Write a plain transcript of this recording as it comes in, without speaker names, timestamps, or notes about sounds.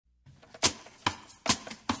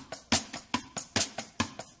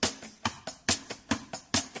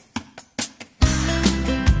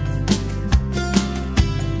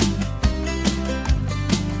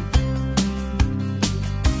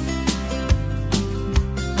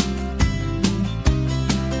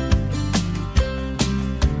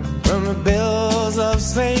the bells of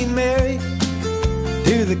St. Mary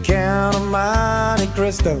to the Count of Monte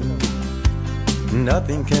Cristo.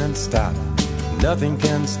 Nothing can stop, nothing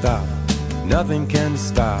can stop, nothing can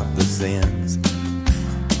stop the sins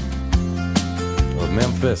of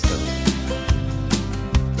Memphisto.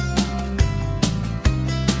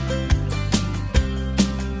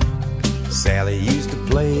 Sally used to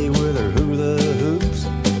play with her hula hoops.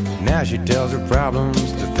 Now she tells her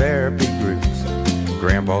problems to therapy groups.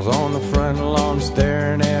 Grandpa's on the front lawn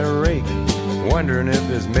staring at a rake, wondering if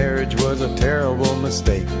his marriage was a terrible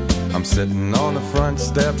mistake. I'm sitting on the front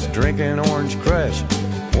steps drinking orange crush,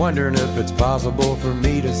 wondering if it's possible for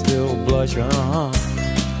me to still blush.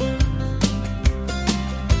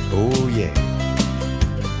 Oh yeah.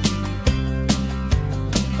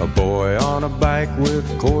 A boy on a bike with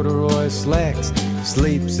corduroy slacks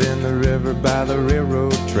sleeps in the river by the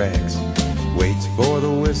railroad tracks. Waits for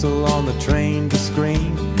the whistle on the train to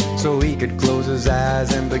scream so he could close his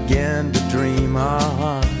eyes and begin to dream.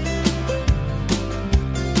 Oh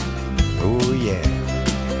yeah.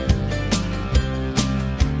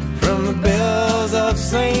 From the bells of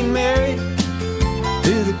St. Mary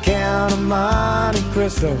to the Count of Monte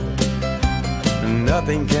Cristo,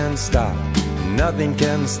 nothing can stop, nothing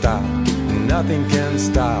can stop, nothing can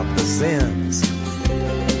stop the sins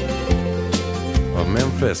of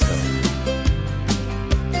Memphisto.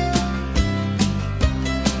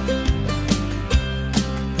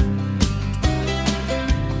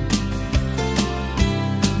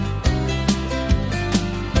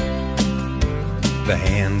 The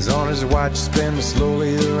hands on his watch spin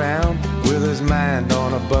slowly around, with his mind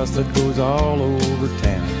on a bus that goes all over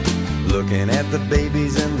town. Looking at the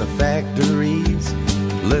babies in the factories,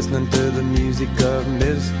 listening to the music of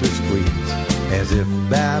Mr. Squeeze. As if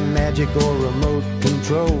by magic or remote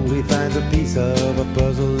control, he finds a piece of a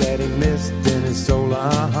puzzle that he missed in his soul.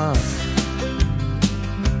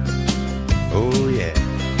 Oh yeah.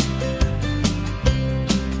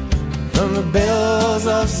 From the bells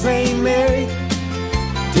of St. Mary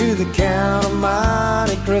to the Count of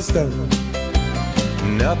Monte Cristo,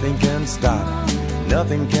 nothing can stop,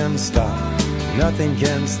 nothing can stop, nothing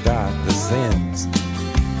can stop the sins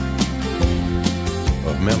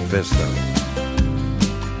of Memphisto.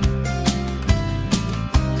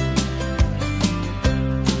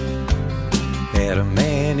 Adam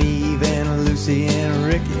and Eve and Lucy and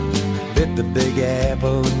Ricky bit the Big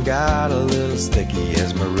Apple and got a little sticky.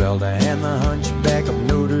 Esmeralda and the Hunchback of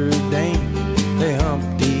Notre Dame, they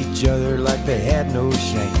humped each other like they had no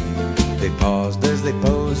shame. They paused as they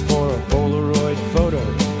posed for a Polaroid photo.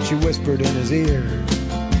 She whispered in his ear,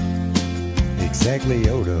 exactly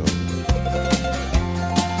Odo,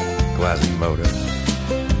 Quasimodo.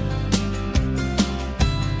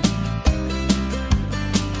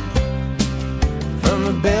 From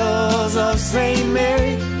the bells of St.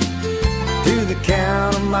 Mary to the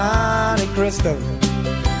Count of Monte Cristo,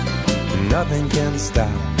 nothing can stop,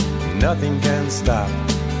 nothing can stop,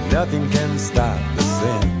 nothing can stop the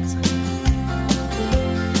sins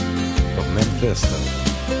of Memphisto.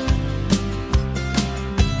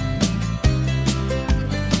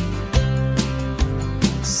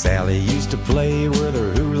 Sally used to play with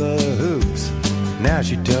her hula hoops. Now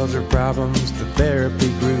she tells her problems to therapy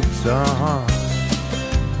groups.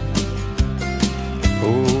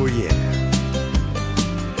 Oh yeah.